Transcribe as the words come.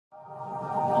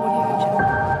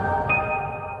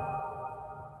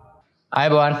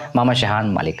අයබෝවන් මම ශහන්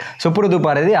මලික් සුපුරුදු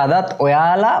පරිදි අදත්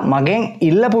ඔයාලා මගෙන්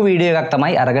ඉල්ලපු වීඩියෝ එකක්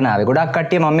තමයි අරගෙන ආවේ. ගොඩක්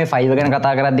කට්ටිය මම මේ Fiverr ගැන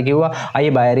කතා කරද්දි කිව්වා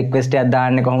අයියේ බය රික්වෙස්ට් එකක්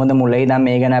දාන්නේ කොහොමද මුලින් ඉඳන්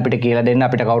මේ ගැන අපිට කියලා දෙන්න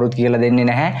අපිට කවුරුත් කියලා දෙන්නේ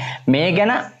නැහැ. මේ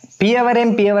ගැන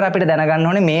පියවරෙන් පියවර අපිට දැනගන්න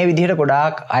ඕනේ. මේ විදිහට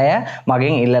ගොඩාක් අය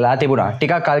මගෙන් ඉල්ලලා තිබුණා.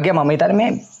 ටිකක් කල් ගියා මම හිතන්නේ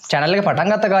මේ channel එක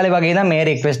පටන් ගත්ත කාලේ වගේ ඉඳන් මේ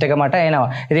රික්වෙස්ට් එක මට එනවා.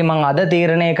 ඉතින් මම අද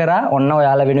තීරණය කරා ඔන්න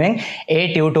ඔයාලා වෙනුවෙන් ඒ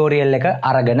ටියුටෝරියල් එක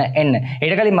අරගෙන එන්න.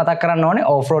 ඊට කලින් මතක් කරන්න ඕනේ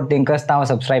off-road thinkers තාම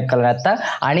subscribe කරලා නැත්නම්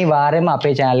අනිවාර්යයෙන්ම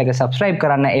අපේ channel එක subscribe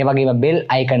කරන්න. ඒ වගේම bell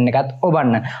icon එකත්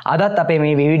ඔබන්න. අදත් අපේ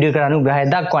මේ වීඩියෝ කරන අනුග්‍රහය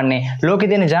දක්වන්නේ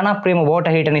ලෝකෙ තියෙන ජනප්‍රියම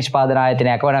water heater නිෂ්පාදන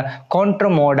ආයතනයක් වන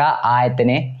Contromoda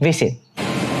ආයතනයේ විසින්.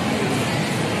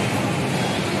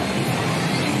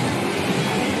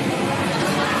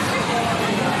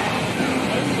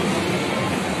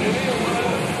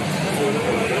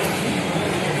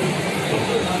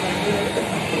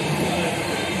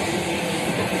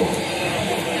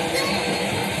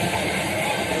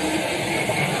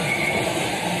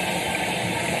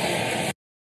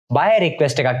 buyer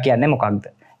request එකක් කියන්නේ මොකක්ද?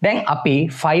 දැන් අපි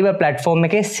Fiverr platform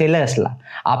එකේ sellersලා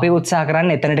අපි උත්සාහ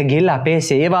කරන්නේ එතනට ගිහිල්ලා අපේ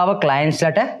සේවාව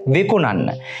clientsලට විකුණන්න.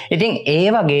 ඉතින්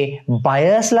ඒ වගේ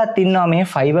buyersලාත් ඉන්නවා මේ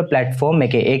Fiverr platform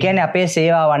එකේ. ඒ කියන්නේ අපේ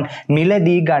සේවාවන්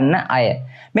මිලදී ගන්න අය.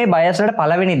 මේ buyersලාට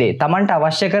පළවෙනි දේ තමන්ට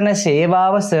අවශ්‍ය කරන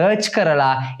සේවාව search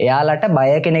කරලා එයාලට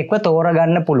buyer කෙනෙක්ව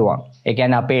තෝරගන්න පුළුවන්. ඒ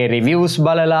කියන්නේ අපේ reviews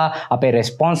බලලා අපේ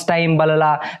response time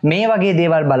බලලා මේ වගේ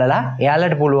දේවල් බලලා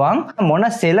එයාලට පුළුවන් මොන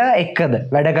seller එක්කද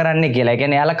වැඩ කරන්න කියලා. ඒ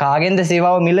කියන්නේ එයාලා කාගෙන්ද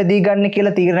සේවාව මිලදී ගන්න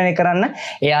කියලා තීරණය කරන්න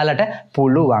එයාලට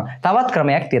පුළුවන්. තවත්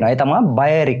ක්‍රමයක් තියෙනවා. ඒ තමයි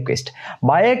buyer request.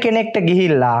 buyer කෙනෙක්ට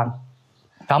ගිහිල්ලා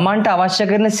තමන්ට අවශ්‍ය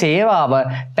කරන සේවාව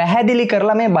පැහැදිලි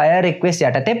කරලා මේ buyer request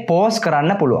යටතේ post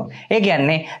කරන්න පුළුවන්. ඒ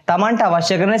කියන්නේ තමන්ට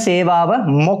අවශ්‍ය කරන සේවාව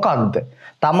මොකක්ද?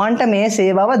 තමන්ට මේ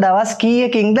සේවාව දවස්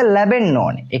කීයකින්ද ලැබෙන්න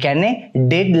ඕනේ. ඒ කියන්නේ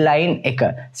deadline එක.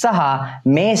 සහ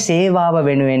මේ සේවාව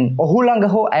වෙනුවෙන් ඔහු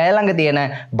ළඟ හෝ ඇය ළඟ තියෙන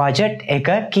budget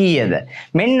එක කීයද?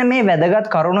 මෙන්න මේ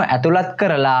වැදගත් කරුණු ඇතුළත්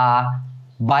කරලා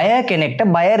buyer කෙනෙක්ට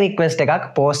buyer request එකක්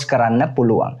post කරන්න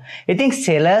පුළුවන්. ඉතින්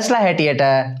sellersලා හැටියට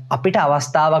අපිට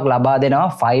අවස්ථාවක් ලබා දෙනවා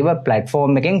Fiverr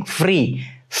platform එකෙන් free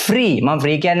මම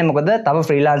free කියන්නේ මොකද? තව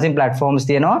freelancing platforms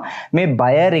තියෙනවා මේ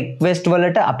buyer request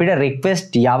වලට අපිට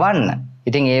request යවන්න.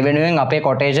 ඉතින් ඒ වෙනුවෙන් අපේ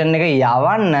quotation එක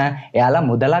යවන්න එයාලා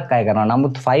මුදලක් අය කරනවා.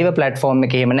 නමුත් Fiverr platform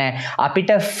එකේ එහෙම නැහැ.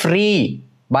 අපිට free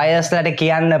buyersලාට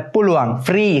කියන්න පුළුවන්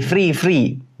free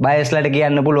buyersලාට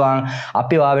කියන්න පුළුවන්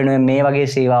අපි ඔයා වෙනුවෙන් මේ වගේ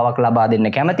සේවාවක් ලබා දෙන්න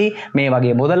කැමති මේ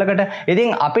වගේ මුදලකට.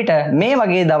 ඉතින් අපිට මේ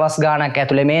වගේ දවස් ගාණක්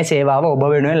ඇතුලේ මේ සේවාව ඔබ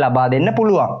වෙනුවෙන් ලබා දෙන්න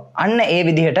පුළුවන්. අන්න ඒ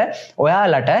විදිහට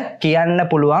ඔයාලට කියන්න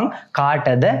පුළුවන්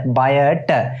කාටද?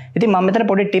 බයර්ට. ඉතින් මම මෙතන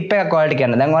පොඩි ටිප් එකක් ඔයාලට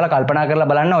කියන්න. දැන් ඔයාලා කල්පනා කරලා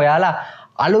බලන්න ඔයාලා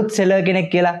අලුත් seller කෙනෙක්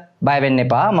කියලා බය වෙන්න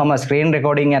එපා. මම screen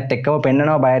recording එකත් එක්කම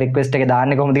පෙන්නනවා buyer request එක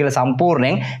දාන්නේ කොහොමද කියලා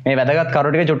සම්පූර්ණයෙන් මේ වැදගත්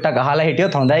කරුණු ටික චුට්ටක් අහලා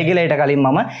හිටියොත් හොඳයි කියලා ඊට කලින්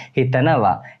මම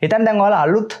හිතනවා. හිතන්න දැන් ඔයාලා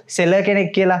අලුත් seller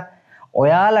කෙනෙක් කියලා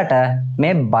ඔයාලට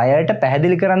මේ බයර්ට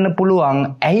පැහැදිලි කරන්න පුළුවන්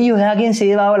ඇයි ඔයාගෙන්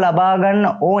සේවාව ලබා ගන්න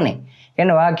ඕනේ.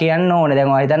 කියන්නේ ඔයා කියන්න ඕනේ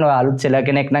දැන් ඔයා හිතන්න ඔයා අලුත් seller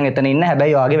කෙනෙක් නම් එතන ඉන්න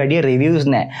හැබැයි ඔයාගේ වැඩි reviews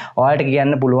නැහැ. ඔයාලට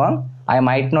කියන්න පුළුවන් I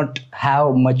might not have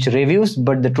much reviews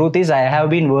but the truth is I have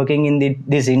been working in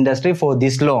this industry for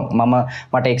this long.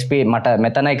 මට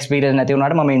මෙතන experience නැති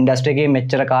වුණාට මම industry එකේ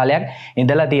මෙච්චර කාලයක්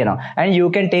ඉඳලා තියෙනවා. And you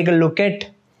can take a look at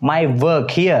my work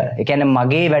here. ඒ කියන්නේ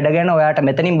මගේ වැඩ ගැන ඔයාට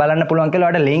මෙතනින් බලන්න පුළුවන් කියලා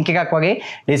ඔයාලට link එකක් වගේ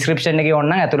description එකේ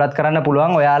ඕනනම් ඇතුළත් කරන්න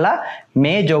පුළුවන් ඔයාලා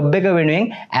මේ job එක වෙනුවෙන්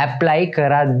apply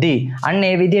කරද්දී. අන්න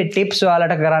ඒ විදිහේ tips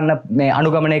ඔයාලට කරන්න මේ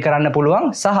අනුගමනය කරන්න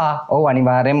පුළුවන්. සහ ඔව්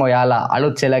අනිවාර්යයෙන්ම ඔයාලා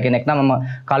අලුත් seller කෙනෙක් නම් මම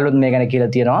කල්ලුත් මේ ගැන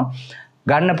කියලා තියෙනවා.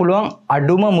 ගන්න පුළුවන්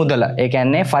අඩුම මුදල. ඒ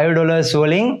කියන්නේ $5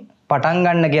 වලින් පටන්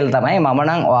ගන්න කියලා තමයි මම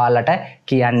නම් ඔයාලට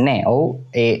කියන්නේ. ඔව්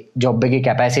ඒ ජොබ් එකේ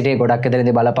කැපැසිටි ගොඩක්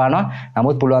එතනදී බලපානවා.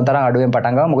 නමුත් පුළුවන් තරම් අඩුවෙන්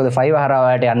පටන් ගමු. මොකද Fiverr හරහා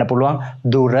ඔයාලට යන්න පුළුවන්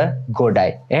දුර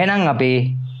ගොඩයි. එහෙනම් අපි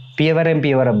පියවරෙන්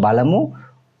පියවර බලමු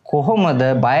කොහොමද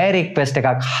buyer request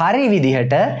එකක් හරි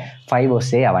විදිහට Fiverr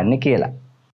ඔස්සේ යවන්නේ කියලා.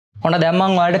 ඔන්න දැන්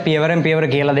මම ඔයාලට පියවරෙන් පියවර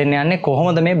කියලා දෙන්න යන්නේ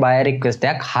කොහොමද මේ buyer request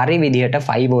එකක් හරි විදිහට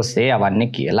Fiverr ඔස්සේ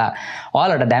යවන්නේ කියලා.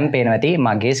 ඔයාලට දැන් පේනවා ඇති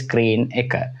මගේ screen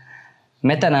එක.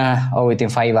 මෙතන ඔව් ඉතින්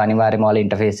Fiverr අනිවාර්යයෙන්ම ඔයාලා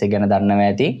ඉන්ටර්ෆේස් එක ගැන දන්නවා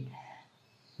ඇති.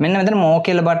 මෙන්න මෙතන more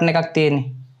කියලා බටන් එකක් තියෙන්නේ.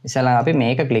 ඉතින් අපි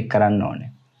මේක ක්ලික් කරන්න ඕනේ.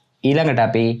 ඊළඟට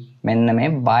අපි මෙන්න මේ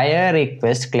buyer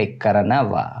request ක්ලික්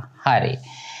කරනවා. හරි.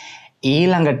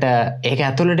 ඊළඟට ඒක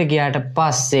ඇතුළට ගියාට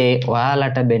පස්සේ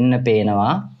ඔයාලට මෙන්න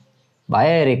පේනවා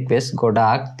buyer request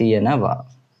ගොඩාක් තියෙනවා.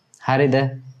 හරිද?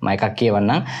 මම එකක්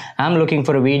කියවන්නම්. I'm looking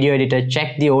for a video editor, check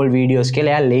the old videos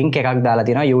කියලා එයා link එකක් දාලා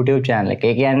තියෙනවා YouTube channel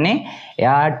එකේ. ඒ කියන්නේ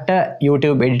එයාට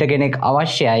YouTube editor කෙනෙක්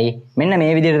අවශ්‍යයි. මෙන්න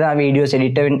මේ විදිහට තමයි videos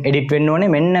edit වෙන්න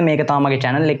ඕනේ. මෙන්න මේක තමයි මගේ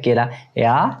channel එක කියලා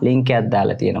එයා link එකක්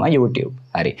දාලා තියෙනවා YouTube.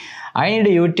 හරි. I need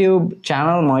a YouTube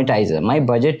channel monetizer. My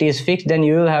budget is fixed, then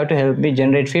you will have to help me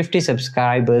generate 50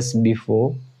 subscribers before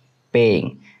paying.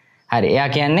 හරි. එයා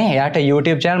කියන්නේ එයාට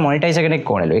YouTube channel monetizer කෙනෙක්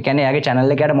ඕනෙලු. ඒ කියන්නේ එයාගේ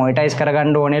channel එක එයාට monetize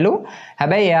කරගන්න ඕනෙලු.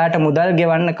 හැබැයි එයාට මුදල්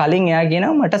ගෙවන්න කලින් එයා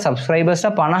කියනවා මට subscribers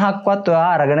 50ක්වත් ඔයා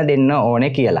අරගෙන දෙන්න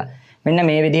ඕනේ කියලා. මෙන්න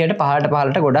මේ විදිහට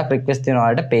පහළට ගොඩක් request දෙනවා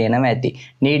වලට පේනවා ඇති.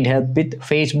 Need help with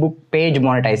Facebook page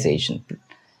monetization.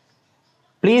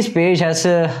 Please page has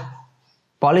a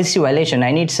policy violation.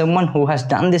 I need someone who has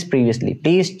done this previously.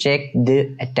 Please check the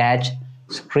attached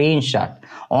screenshot.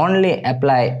 Only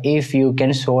apply if you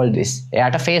can solve this.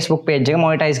 එයාට Facebook page එක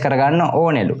monetize කරගන්න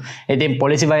ඕනෙලු. ඉතින්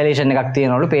policy violation එකක්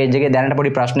තියෙනවලු page එකේ දැනට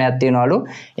පොඩි ප්‍රශ්නයක් තියෙනවලු.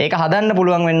 ඒක හදන්න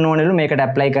පුළුවන් වෙන්න ඕනෙලු මේකට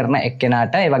apply කරන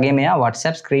එක්කෙනාට. ඒ වගේම එයා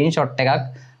WhatsApp screenshot එකක්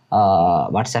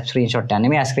WhatsApp screenshot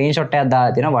යන්නේ මේ screenshot එකක්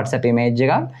දාලා තියෙනවා WhatsApp image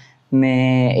එකක්.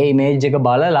 මේ ඒ image එක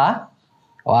බලලා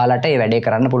ඔයාලට ඒ වැඩේ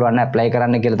කරන්න පුළුවන් apply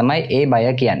කරන්න කියලා තමයි ඒ බය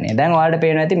කියන්නේ. දැන් ඔයාලට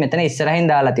පේනවා ඇති මෙතන ඉස්සරහින්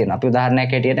දාලා තියෙනවා. අපි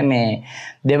උදාහරණයක් හැටියට මේ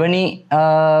දෙවනි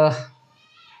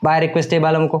buy request එක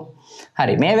බලමුකෝ.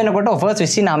 හරි. මේ වෙනකොට offers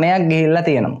 29ක් ගිහිල්ලා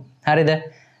තියෙනවා. හරිද?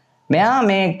 මෙයා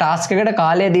මේ task එකට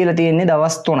කාලය දීලා තියෙන්නේ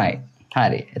දවස් 3යි.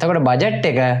 හරි. එතකොට budget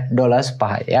එක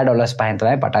 $5යි. එයා $5ෙන්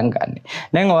තමයි පටන් ගන්නෙ.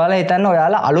 දැන් ඔයාලා හිතන්න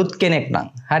ඔයාලා අලුත් කෙනෙක් නම්.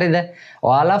 හරිද?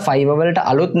 ඔයාලා Fiverr වලට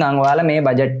අලුත් නම් ඔයාලා මේ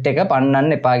budget එක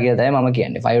පන්නන්න එපා කියලා තමයි මම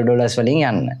කියන්නේ. $5 වලින්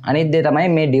යන්න. අනිත් දේ තමයි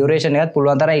මේ duration එකත්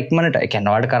පුළුවන් තරම් ඉක්මනට. ඒ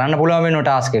කියන්නේ ඔයාලට කරන්න පුළුවන් වෙනවා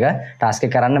task එක. task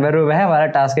එක කරන්න බැරුව බෑ.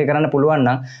 ඔයාලා task එක කරන්න පුළුවන්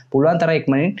නම් පුළුවන් තරම්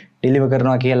ඉක්මනින් deliver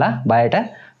කරනවා කියලා බයට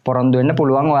පොරොන්දු වෙන්න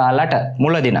පුළුවන් ඔයාලට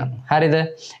මුලදී නම්. හරිද?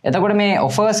 එතකොට මේ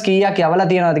offers කීයක් යවලා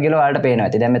තියෙනවද කියලා ඔයාලට පේනවා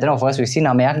ඇති. දැන් මෙතන offers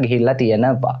 29ක් ගිහිල්ලා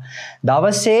තියෙනවා.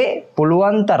 දවසේ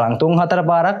පුළුවන් තරම් 3-4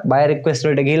 පාරක් buy request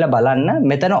වලට ගිහිල්ලා බලන්න.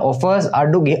 මෙතන offers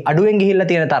අඩුවෙන් ගිහිල්ලා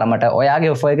තියෙන තරමට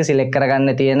ඔයාගේ offer එක select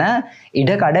කරගන්න තියෙන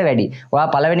ඉඩ කඩ වැඩි. ඔයා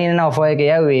පළවෙනි ඉන්න offer එක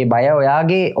යවුවේ buy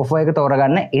ඔයාගේ offer එක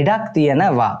තෝරගන්න ඉඩක්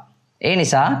තියෙනවා. ඒ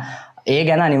නිසා ඒ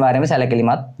ගැන අනිවාර්යයෙන්ම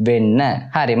සැලකිලිමත් වෙන්න.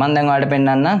 හරි මම දැන් ඔයාලට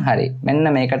පෙන්නන්නම්. හරි. මෙන්න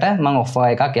මේකට මම offer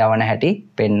එකක් යවන හැටි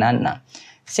පෙන්නන්නම්.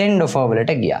 send offer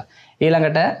වලට ගියා.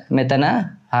 ඊළඟට මෙතන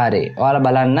හරි. ඔයාලා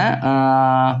බලන්න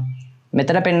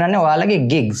මෙතන පෙන්නන්නේ ඔයාලගේ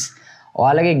gigs.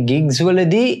 ඔයාලගේ gigs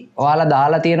වලදී ඔයාලා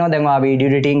දාලා තියෙනවා දැන් ඔයා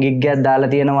video editing gig එකක්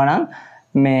දාලා තියෙනවා නම්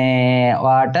මේ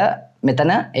ඔයාට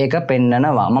මෙතන ඒක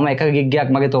පෙන්නනවා. මම එක gig එකක්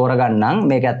මගේ තෝරගන්නම්.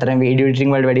 මේක ඇත්තටම video editing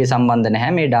වලට වැඩි සම්බන්ධ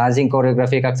නැහැ. මේ dancing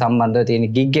choreography එකක් සම්බන්ධව තියෙන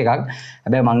gig එකක්.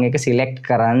 හැබැයි මම ඒක select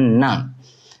කරන්නම්.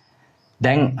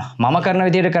 දැන් මම කරන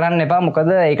විදිහට කරන්න එපා. මොකද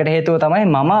ඒකට හේතුව තමයි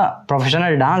මම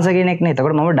professional dancer කෙනෙක් නේ.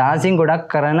 එතකොට මම dancing ගොඩක්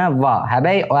කරනවා.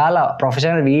 හැබැයි ඔයාලා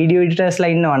professional video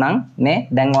editorsලා ඉන්නවා නම් නේ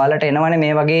දැන් ඔයාලට එනවනේ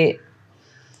මේ වගේ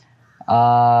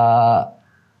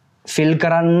fill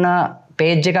කරන්න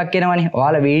page එකක් එනවනේ.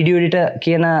 ඔයාලා video editor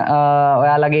කියන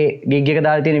ඔයාලගේ gig එක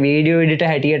දාලා තියෙන video editor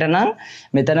හැටියට නම්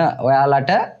මෙතන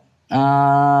ඔයාලට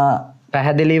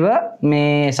පැහැදිලිව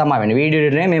මේ සමා වෙන video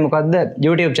editor මේ මොකද්ද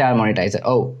YouTube channel monetizer.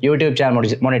 ඔව් YouTube channel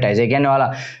monetizer. ඒ කියන්නේ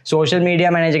ඔයාලා social media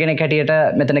manager කෙනෙක් හැටියට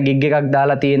මෙතන gig එකක්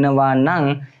දාලා තියෙනවා නම්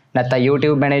නැත්නම්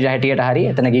YouTube manager හැටියට හරි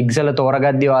එතන gigs වල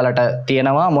තෝරගද්දී ඔයාලට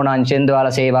තියෙනවා මොන අංශෙන්ද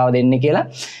ඔයාලා සේවාව දෙන්නේ කියලා.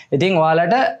 ඉතින්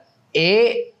ඔයාලට ඒ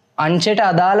අංශයට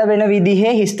අදාළ වෙන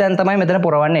විදිහේ හිස්තැන් තමයි මෙතන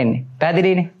පුරවන්න එන්නේ.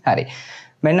 පැහැදිලිනේ? හරි.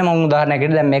 මෙන්න මම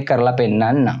උදාහරණයකට දැන් මේක කරලා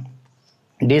පෙන්නන්නම්.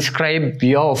 describe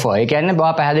your offer. ඒ කියන්නේ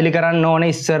ඔයා පැහැදිලි කරන්න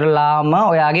ඕනේ ඉස්සරලාම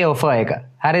ඔයාගේ offer එක.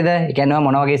 හරිද? ඒ කියන්නේ ඔයා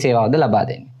මොන වගේ සේවාවක්ද ලබා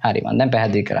දෙන්නේ. හරි මම දැන්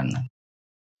පැහැදිලි කරන්නම්.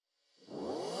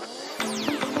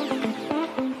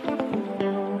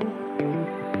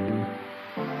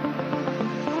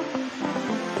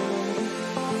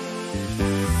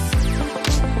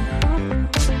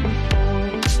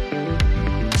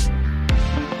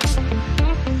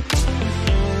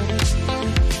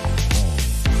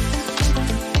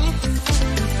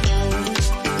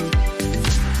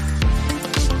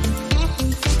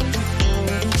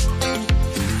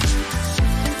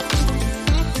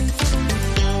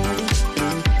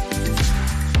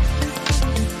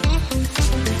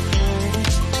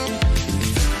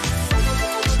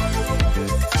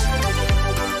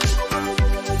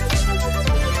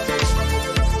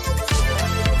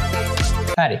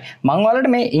 හරි මම ඔයාලට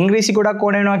මේ ඉංග්‍රීසි ගොඩක්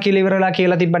ඕන වෙනවා කියලා ඉවරලා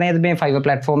කියලා තිබ්බ නේද මේ Fiverr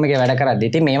platform එකේ වැඩ කරද්දී.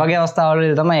 ඉතින් මේ වගේ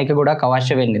අවස්ථාවලදී තමයි ඒක ගොඩක්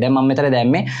අවශ්‍ය වෙන්නේ. දැන් මම මෙතන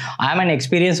දැම්මේ I am an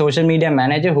experienced social media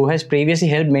manager who has previously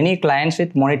helped many clients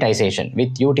with monetization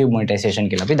with YouTube monetization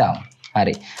කියලා අපි දාමු.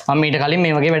 හරි මම ඊට කලින්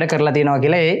මේ වගේ වැඩ කරලා තියෙනවා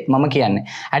කියලා මම කියන්නේ.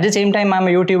 At the same time I am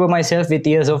a YouTuber myself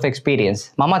with years of experience.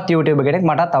 මමත් YouTuber කෙනෙක්.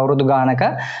 මටත් අවුරුදු ගානක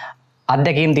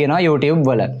අත්දැකීම් තියෙනවා YouTube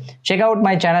වල. check out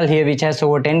my channel here which has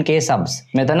over 10k subs.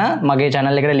 මෙතන මගේ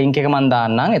channel එකට link එක මම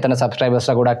දාන්නම්. එතන subscribers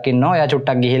ලා ගොඩක් ඉන්නවා. ඔයා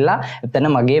චුට්ටක් ගිහිල්ලා එතන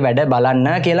මගේ වැඩ බලන්න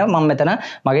කියලා මම මෙතන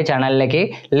මගේ channel එකේ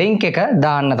link එක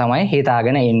දාන්න තමයි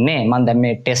හිතාගෙන ඉන්නේ. මම දැන්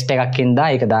මේ test එකක් ඉඳලා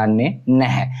ඒක දාන්නේ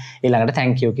නැහැ. ඊළඟට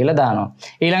thank you කියලා දානවා.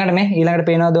 ඊළඟට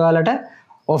පේනවද ඔයාලට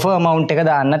offer amount එක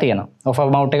දාන්න තියෙනවා. offer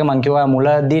amount එක මම කිව්වා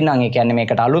මුලදී නම් ඒ කියන්නේ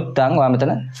මේකට අලුත් නම් ඔයා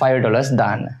මෙතන $5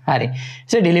 දාන්න. හරි.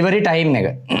 so delivery time එක.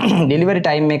 delivery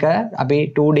time එක අපි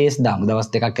 2 days දාමු. දවස්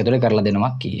දෙකක් ඇතුලේ කරලා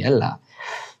දෙනවා කියලා.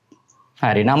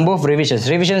 හරි. number of revisions.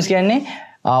 revisions කියන්නේ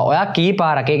ඔයා කී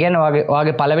පාරක්. ඒ කියන්නේ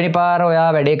ඔයාගේ පළවෙනි පාර ඔයා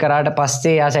වැඩේ කරාට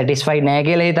පස්සේ එයා satisfied නැහැ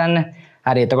කියලා හිතන්න.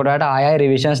 හරි. එතකොට ඔයාට ආයෙ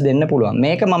revisions දෙන්න පුළුවන්.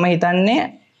 මේක මම හිතන්නේ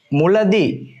මුලදී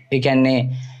ඒ කියන්නේ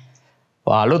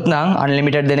අලුත් නම්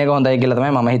unlimited දෙන එක හොඳයි කියලා තමයි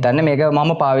මම හිතන්නේ. මේක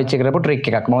මම පාවිච්චි කරපු trick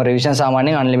එකක්. මම revision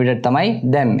සාමාන්‍යයෙන් unlimited තමයි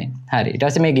දැම්මේ. හරි. ඊට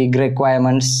පස්සේ මේ gig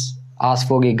requirements, ask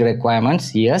for gig requirements,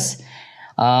 yes.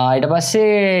 ඊට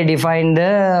පස්සේ define the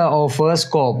offer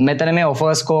scope. මෙතන මේ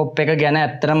offer scope එක ගැන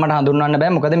ඇත්තටම මට හඳුන්වන්න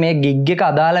බෑ. මොකද මේ gig එක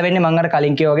අදාළ වෙන්නේ මම අර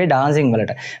කලින් කිව්වා වගේ dancing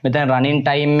වලට. මෙතන running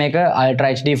time එක ultra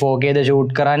HD 4K ද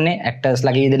shoot කරන්නේ. actors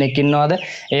ලා කී දෙනෙක් ඉන්නවද?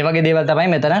 ඒ වගේ දේවල් තමයි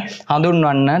මෙතන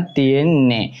හඳුන්වන්න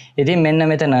තියෙන්නේ. ඉතින් මෙන්න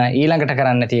මෙතන ඊළඟට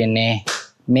කරන්න තියෙන්නේ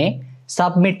මේ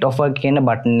submit offer කියන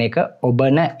button එක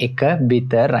ඔබන එක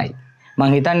විතරයි.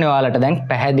 මම හිතන්නේ ඔයාලට දැන්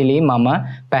මම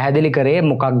පැහැදිලි කරේ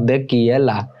මොකක්ද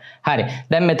කියලා. හරි.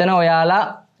 දැන් මෙතන ඔයාලා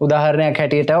උදාහරණයක්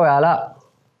හැටියට ඔයාලා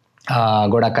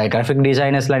ගොඩක් අය graphic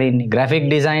designers ලා ඉන්නේ. graphic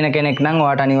designer කෙනෙක් නම්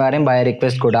ඔයාට අනිවාර්යෙන් buyer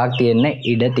request ගොඩක් තියෙන්න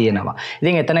ඉඩ තියෙනවා.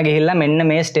 ඉතින් එතන ගිහිල්ලා මෙන්න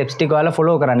මේ steps ටික ඔයාලා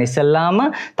follow කරන්න. ඉස්සෙල්ලාම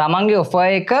තමන්ගේ offer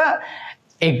එක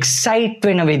excite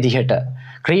වෙන විදිහට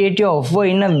create your offer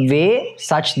in a way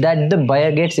such that the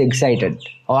buyer gets excited.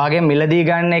 ඔයාගේ මිලදී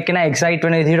ගන්න එක්කන excite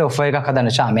වෙන විදිහට offer එකක් හදන්න.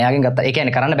 මෙයාගෙන් ගත්තා. ඒ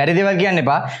කියන්නේ කරන්න බැරි දේවල් කියන්න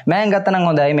එපා. මෑන් ගත්තා නම්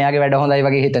හොඳයි. මෙයාගේ වැඩ හොඳයි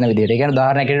වගේ හිතන විදිහට. ඒ කියන්නේ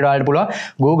උදාහරණයක් විදිහට ඔයාලට පුළුවන්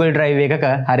Google Drive එකක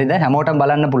හරිද හැමෝටම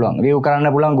බලන්න පුළුවන්. view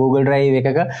කරන්න පුළුවන් Google Drive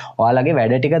එකක ඔයාලගේ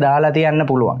වැඩ ටික දාලා තියන්න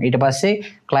පුළුවන්. ඊට පස්සේ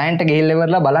client ගිහිල්ලා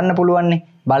ඉවරලා බලන්න පුළුවන් නේ.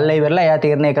 බල්ලා ඉවරලා එයා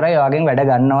තීරණය කරා ඔයාගෙන් වැඩ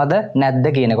ගන්නවද නැද්ද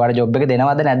කියන එක. ඔයාලා job එක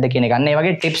දෙනවද නැද්ද කියන එක. අන්න ඒ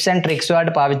වගේ tips and tricks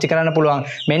ඔයාලට පාවිච්චි කරන්න පුළුවන්.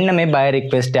 මෙන්න මේ buyer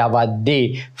request යවද්දී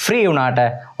free වුණාට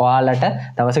ඔයාලට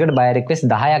දවසකට buyer request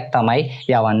 10ක් තමයි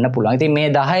යවන්න පුළුවන්. ඉතින්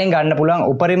මේ 10න් ගන්න පුළුවන්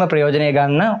උපරිම ප්‍රයෝජනය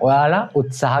ගන්න ඔයාලා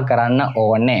උත්සාහ කරන්න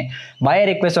ඕනේ. buyer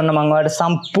request ඔන්න මම ඔයාලට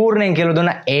සම්පූර්ණයෙන් කියලා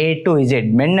දුන්නා A to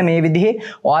Z. මෙන්න මේ විදිහේ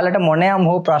ඔයාලට මොනෑම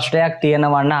හෝ ප්‍රශ්නයක්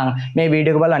තියෙනවා නම් මේ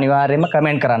වීඩියෝ එක බලලා අනිවාර්යයෙන්ම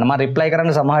කමෙන්ට් කරන්න. මම reply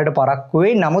කරන්න සමහරවිට පරක්කු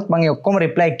වෙයි. නමුත් මම ඔක්කොම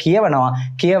reply කියවනවා.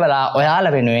 කියවලා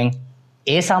ඔයාලා වෙනුවෙන්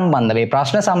ඒ සම්බන්ධ මේ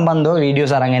ප්‍රශ්න සම්බන්ධව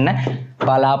වීඩියෝස් අරන් එන්න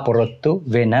බලාපොරොත්තු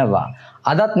වෙනවා.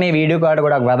 අදත් මේ වීඩියෝ එක ඔයාලට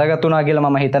ගොඩක් වැදගත් වුණා කියලා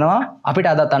මම හිතනවා. අපිට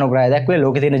අදත් අනුග්‍රහය දැක්වේ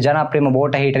ලෝකේ තියෙන ජනප්‍රියම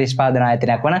water heater නිෂ්පාදන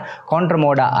ආයතනයක් වන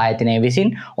Contromoda ආයතනයේ විසින්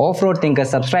off-road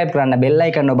thinkers subscribe කරන්න bell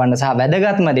icon ඔබන්න සහ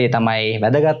වැදගත්ම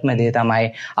දේ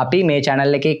තමයි අපි මේ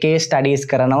channel එකේ case studies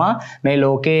කරනවා මේ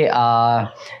ලෝකේ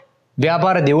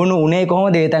ව්‍යාපාර දියුණු උනේ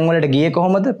කොහොමද? ඒ තැන් වලට ගියේ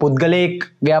කොහොමද? පුද්ගලයෙක්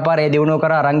ව්‍යාපාරය දියුණුව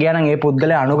කරා අරන් ගියා නම් ඒ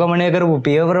පුද්ගලයා අනුගමනය කරපු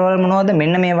පියවරවල මොනවද?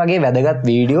 මෙන්න මේ වගේ වැදගත්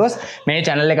වීඩියෝස් මේ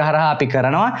channel එක හරහා අපි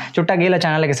කරනවා. චුට්ටක් ගිහලා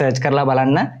channel එක search කරලා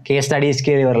බලන්න. case studies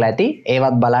කියලා ඉවරලා ඇති.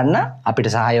 ඒවත් බලන්න. අපිට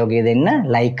සහයෝගය දෙන්න.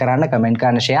 like කරන්න, comment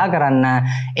කරන්න, share කරන්න.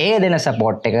 ඒ දෙන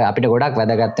support එක අපිට ගොඩක්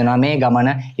වැදගත් වෙනවා මේ ගමන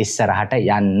ඉස්සරහට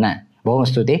යන්න. බොහොම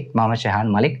ස්තුතියි. මම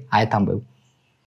ෂහන් මලික්. ආයෙත් හම්බෙමු.